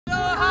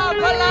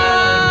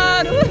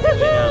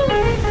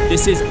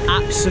This is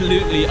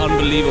absolutely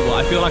unbelievable.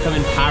 I feel like I'm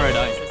in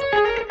paradise.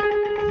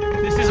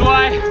 This is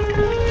why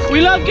we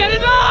love getting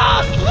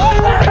lost!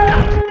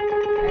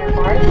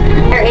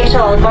 AirAsia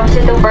welcomes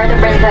you to Puerto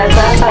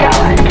Princesa,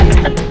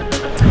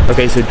 Palawan.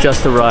 Okay, so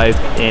just arrived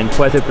in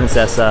Puerto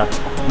Princesa.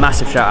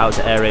 Massive shout out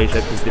to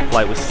AirAsia because the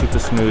flight was super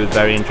smooth,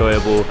 very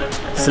enjoyable.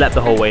 Slept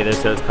the whole way though,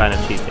 so it's kind of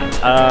cheating.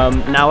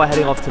 Now we're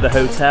heading off to the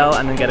hotel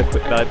and then get a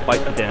quick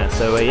bite for dinner.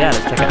 So yeah,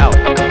 let's check it out.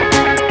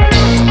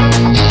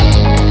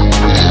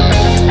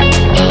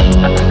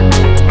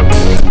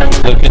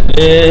 Look at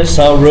this,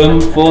 our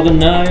room for the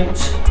night.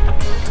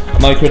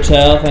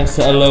 Microtel, thanks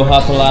to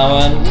Aloha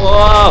Palawan.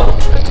 Whoa!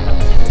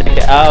 Check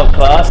it out,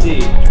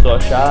 classy.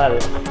 Social.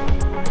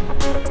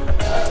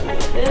 Look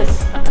at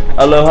this.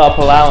 Aloha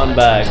Palawan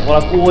bag.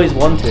 What I've always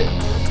wanted.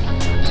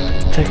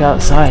 Check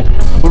outside.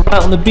 We're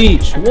right on the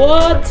beach.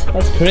 What?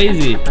 That's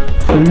crazy.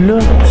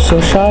 Look,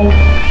 social.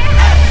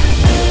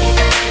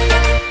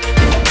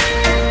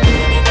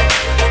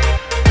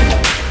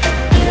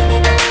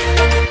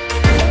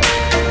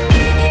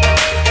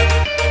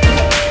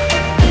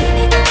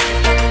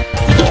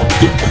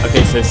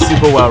 Okay, so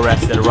super well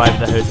rested,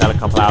 arrived at the hotel a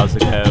couple hours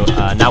ago.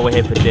 Now we're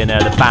here for dinner,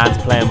 the band's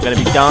playing, we're going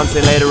to be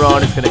dancing later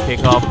on, it's going to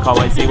kick off, can't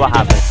wait to see what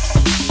happens.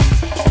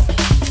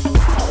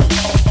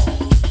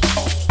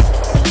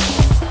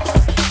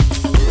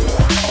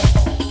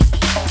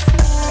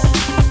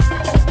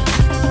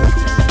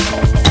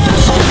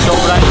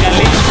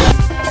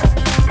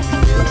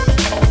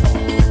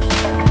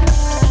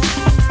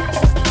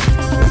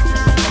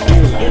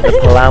 The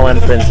Palawan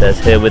princess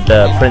here with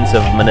the Prince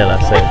of Manila,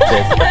 so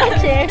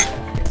cheers.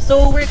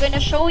 So we're gonna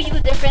show you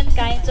different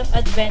kinds of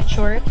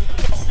adventure.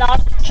 It's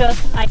not just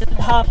island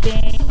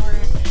hopping or,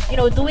 you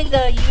know, doing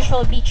the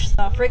usual beach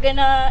stuff. We're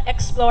gonna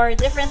explore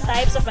different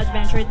types of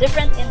adventure,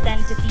 different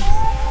intensities.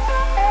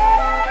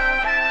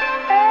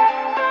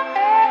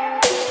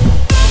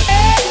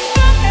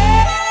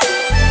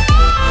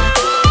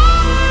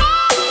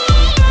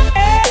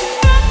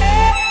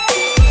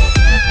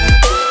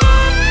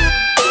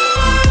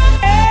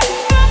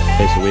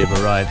 Okay, so we have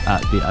arrived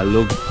at the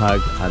Alugpag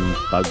and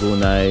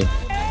Bagunay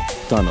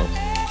tunnel.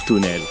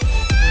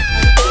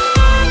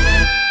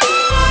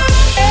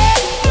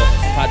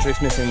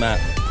 Patrick's missing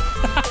Matt.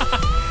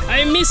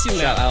 I miss you,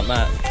 Shout Matt. out,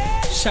 Matt.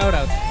 Shout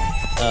out.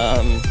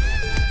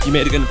 You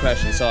made a good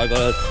impression, so I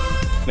gotta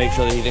make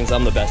sure that he thinks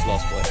I'm the best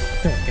lost boy.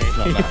 Okay. It's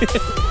not Matt.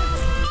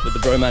 But the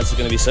bromance is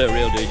gonna be so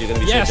real, dude. You're gonna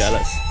be Yes. so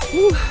jealous.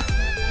 Woo.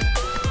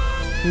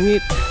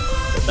 Neat.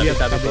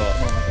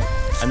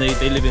 And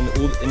they live in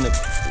the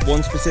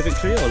one specific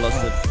tree or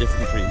lots of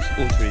different trees?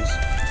 All trees.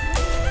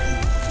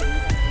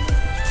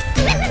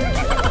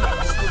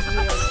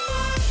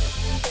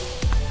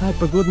 Ay,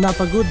 pagod na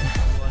pagod.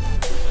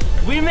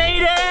 We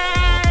made it!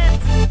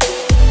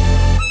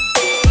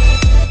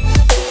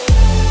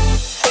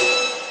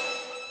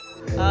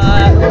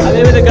 I'm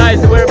here with the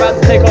guys that we're about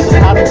to take on the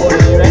paddleboard.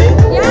 Are you ready?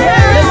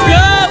 Yeah! Let's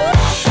go!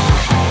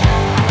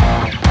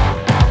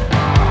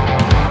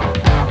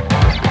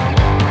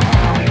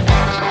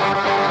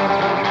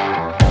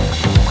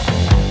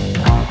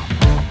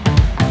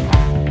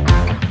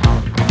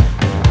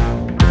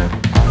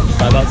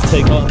 I'm about to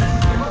take on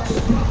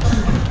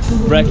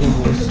wrecking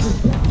balls.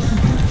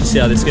 Let's see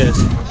how this goes.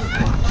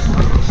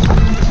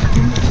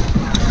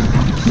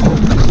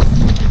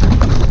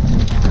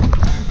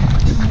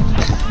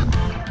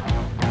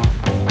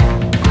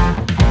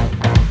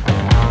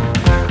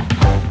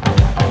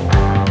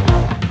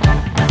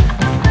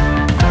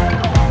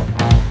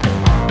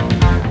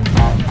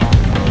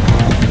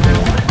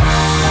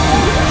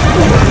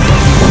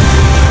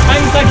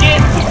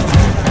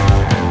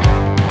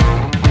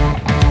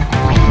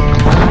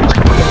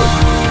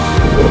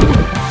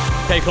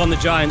 Take on the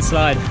giant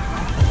slide.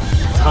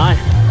 It's high.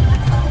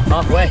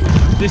 Halfway.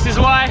 This is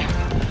why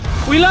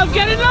we love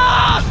getting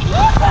lost!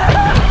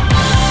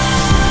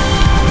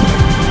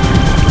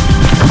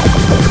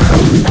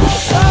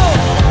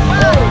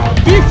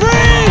 Be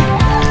free!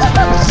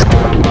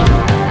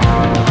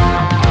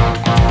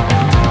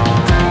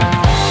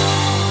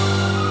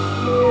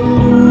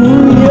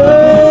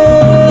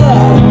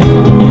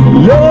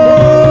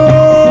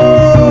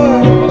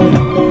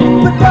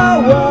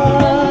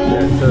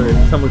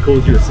 Someone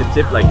calls you a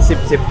sip-sip, like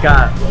sip-sip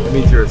ka, it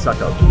means you're a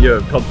suck-up.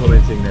 You're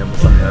complimenting them or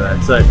something like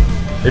that. So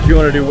if you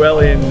want to do well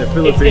in the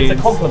Philippines, it's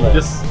a compliment.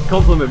 Just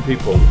compliment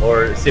people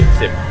or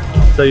sip-sip.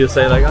 So you'll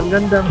say like, ang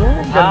ganda mo,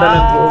 ang ganda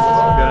ng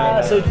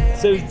buhok. So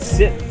to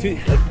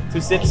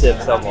sip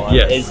someone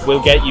Yes. is will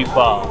get you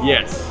far.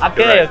 Yes.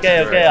 Okay, correct,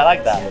 okay. correct. I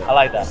like that. I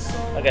like that.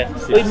 Okay.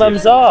 Sip, Uy, sip.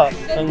 Mamza,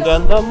 ang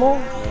ganda mo.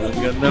 Ang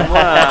ganda mo,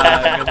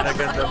 ang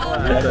ganda mo.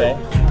 Okay.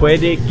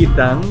 Pwede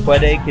kitang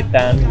Pwede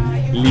kitang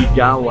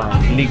ligawan.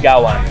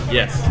 ligawan.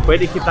 Yes.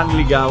 Pwede kitang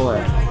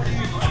ligawan.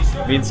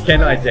 Means can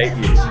I date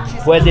you?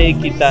 Pwede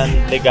kitang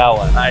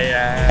ligawan.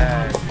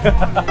 Ayan.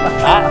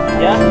 Ah,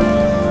 yeah?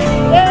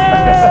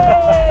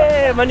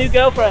 Yay! My new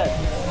girlfriend.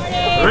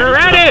 We're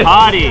ready!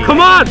 Party! Come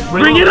on!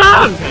 Bring it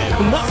on!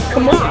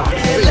 Come on!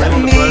 Let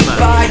me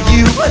buy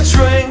you a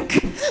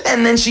drink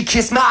and then she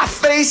kissed my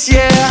face,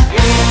 yeah.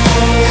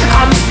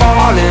 I'm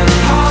falling,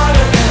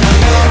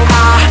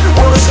 I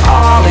was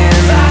all in.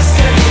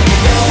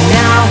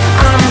 Now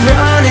I'm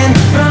running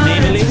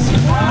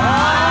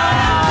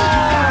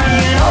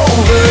in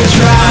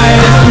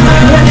overdrive. I'm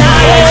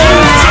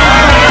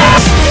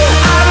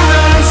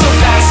running so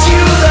fast,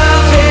 you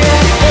love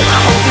it. I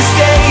hope this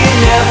day it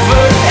never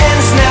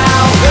ends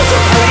now. The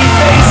pretty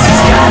face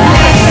has got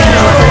me in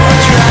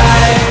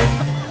overdrive.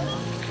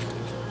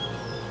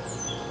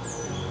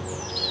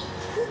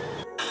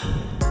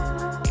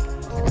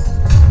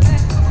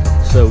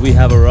 So we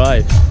have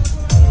arrived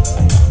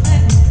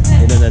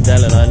in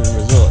Inaladelan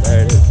Resort.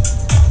 There it is.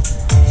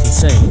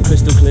 It's insane.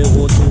 Crystal clear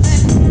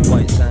waters,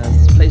 white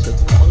sands. This place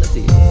looks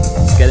quality.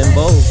 Let's get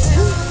involved.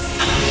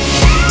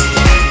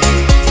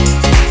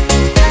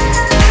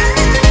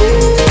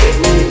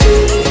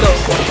 Go.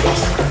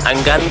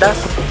 Ang ganda.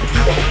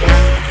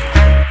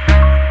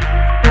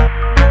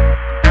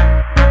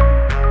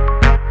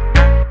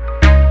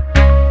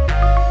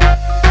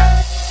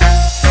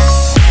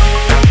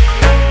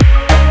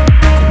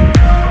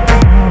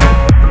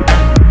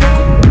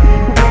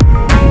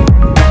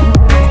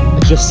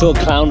 Just saw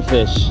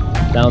clownfish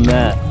down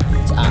there.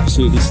 It's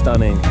absolutely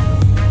stunning.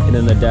 In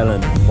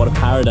Inaladelan, what a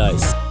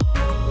paradise.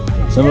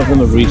 Some of them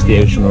have reached the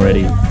ocean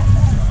already.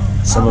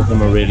 Some of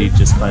them are really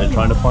just kind of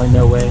trying to find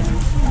their way.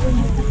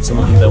 Some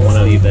of them don't want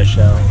to leave their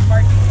shell.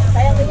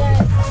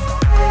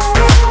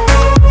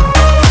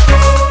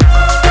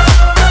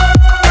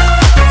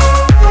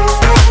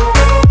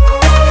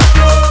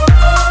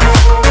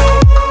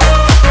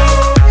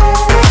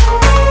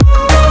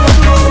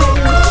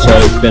 So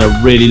it's been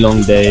a really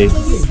long day.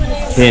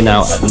 Here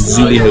now at the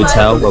Zuli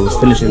Hotel, where we're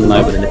finishing the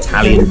night with an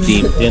Italian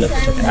themed dinner.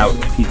 Check it out,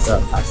 pizza,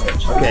 pasta.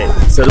 Okay,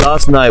 so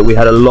last night we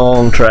had a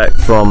long trek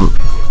from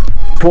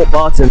Port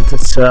Barton to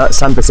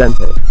San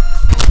Vicente,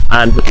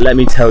 and let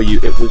me tell you,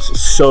 it was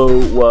so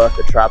worth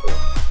the travel.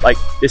 Like,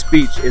 this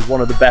beach is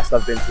one of the best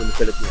I've been to in the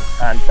Philippines,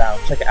 hands down.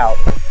 Check it out.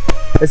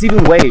 There's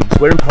even waves.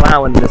 We're in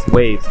Palawan and there's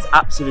waves. It's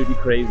absolutely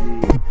crazy,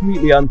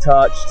 completely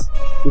untouched.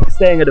 We're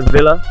staying at a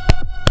villa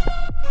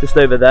just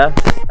over there.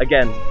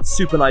 Again,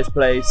 super nice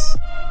place.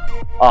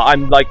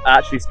 I'm like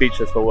actually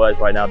speechless for words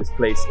right now. This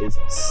place is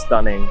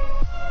stunning.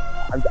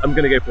 I'm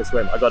gonna go for a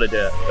swim. I gotta do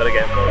it. Gotta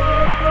get involved.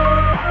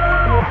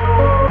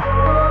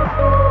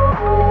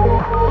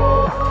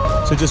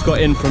 So just got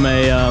in from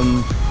a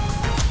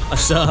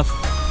surf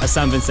at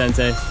San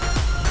Vicente.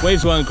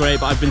 Waves weren't great,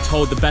 but I've been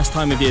told the best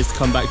time of year is to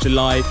come back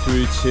July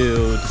through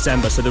to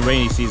December, so the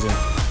rainy season,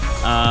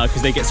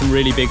 because they get some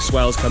really big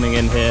swells coming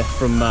in here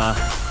from the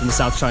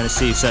South China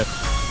Sea. So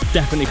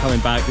definitely coming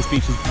back. This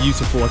beach is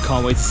beautiful. I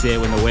can't wait to see it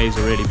when the waves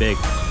are really big.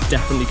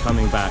 Definitely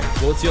coming back.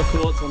 What's your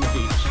thoughts on the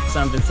beach?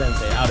 San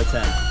Vicente, out of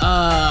 10.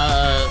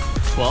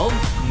 12?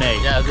 Mate,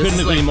 yeah, couldn't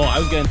agree like, more. I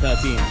was going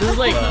 13. This is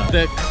like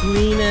the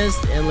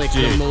cleanest and like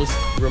the most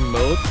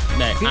remote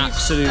Mate, beach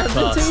absolute I've been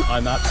class. to.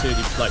 I'm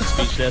absolutely like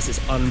speechless. It's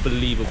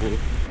unbelievable.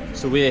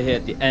 So we're here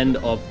at the end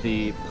of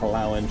the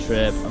Palawan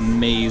trip.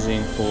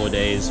 Amazing 4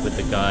 days with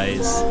the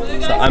guys.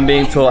 So I'm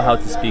being taught how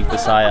to speak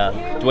Bisaya.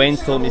 Dwayne's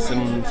taught me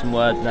some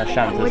words, and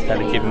Shanta's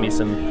giving me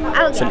some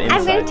insights.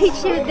 I'm going to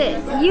teach you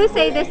this. You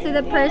say this to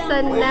the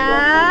person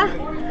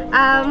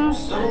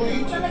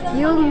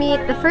you'll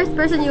meet, the first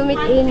person you'll meet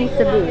in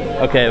Cebu.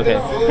 Okay, okay.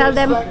 Tell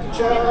them,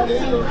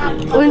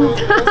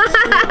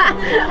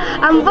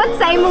 ambot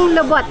sa imong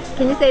lobot.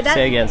 Can you say that?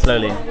 Say again,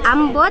 slowly.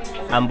 Ambot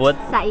Ambot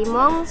sa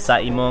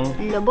imong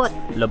lobot.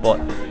 lobot.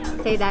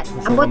 Say that.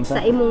 Ambot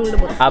sa imong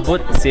lobot.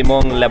 Abot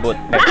simong lebot.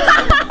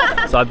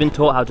 So I've been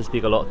taught how to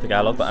speak a lot of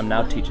Tagalog, but I'm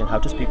now teaching how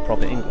to speak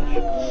proper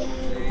English.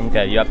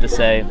 Okay, you have to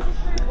say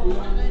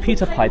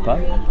Peter Piper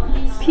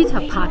Peter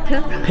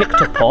Parker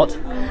picked a pot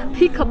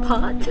pick a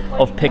pot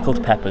of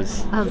pickled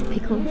peppers. of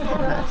pickled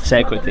peppers.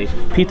 Say it quickly.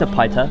 Peter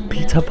Piper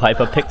picked a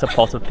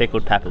pot of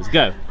pickled peppers.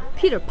 Go.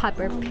 Peter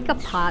Piper pick a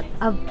pot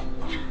of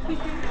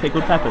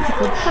Pickled peppers.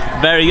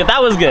 Very good.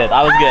 That was good.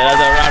 That was good. That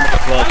was a round of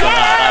applause for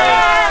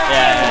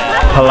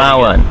that.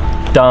 Palawan.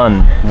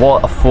 Done.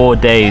 What a 4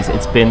 days.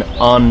 It's been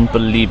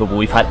unbelievable.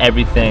 We've had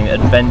everything.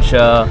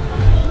 Adventure,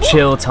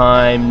 chill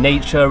time,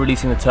 nature.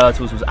 Releasing the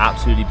turtles was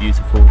absolutely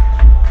beautiful.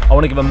 I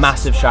want to give a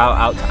massive shout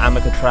out to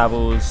Amica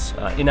Travels,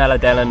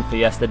 Inaladelan for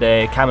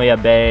yesterday, Kamia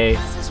Bay,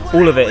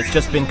 all of it. It's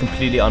just been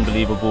completely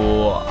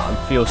unbelievable. I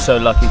feel so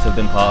lucky to have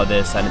been part of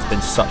this, and it's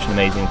been such an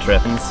amazing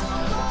trip.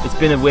 It's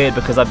been weird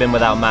because I've been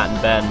without Matt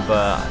and Ben,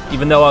 but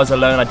even though I was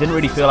alone, I didn't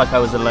really feel like I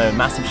was alone.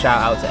 Massive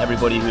shout out to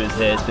everybody who is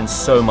here. It's been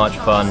so much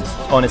fun.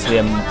 Honestly,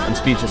 I'm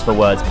speechless for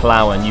words.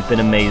 Palawan, you've been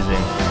amazing.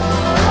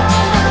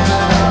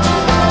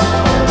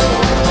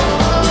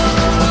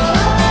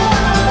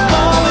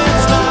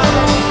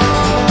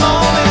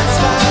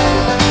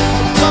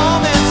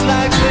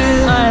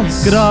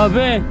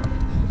 Grabe!